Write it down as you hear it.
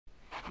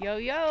Yo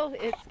yo,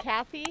 it's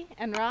Kathy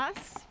and Ross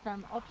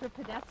from Ultra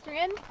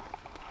Pedestrian.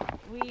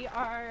 We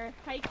are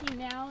hiking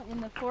now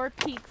in the Four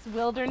Peaks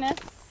Wilderness,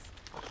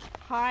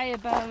 high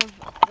above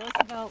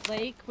Roosevelt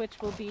Lake, which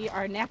will be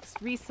our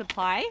next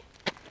resupply.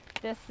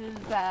 This is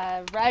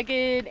a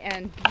rugged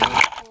and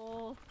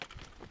beautiful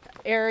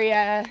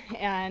area,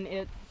 and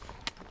it's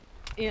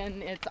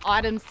in its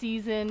autumn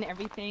season.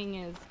 Everything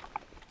is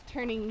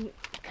turning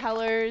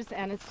colors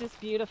and it's just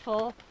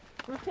beautiful.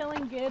 We're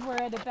feeling good. We're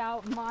at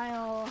about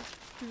mile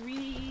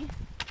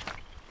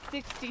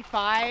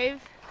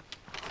 365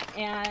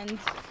 and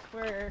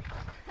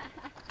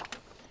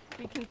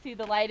we can see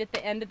the light at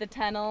the end of the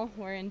tunnel.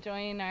 We're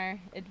enjoying our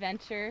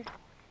adventure,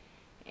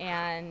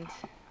 and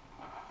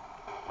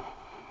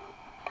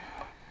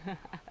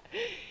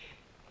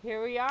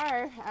here we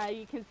are.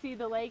 You can see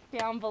the lake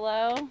down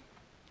below,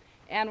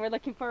 and we're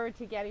looking forward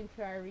to getting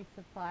to our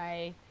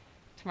resupply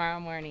tomorrow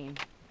morning.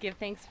 Give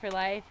thanks for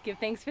life. Give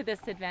thanks for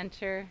this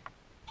adventure.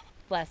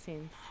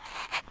 Blessings.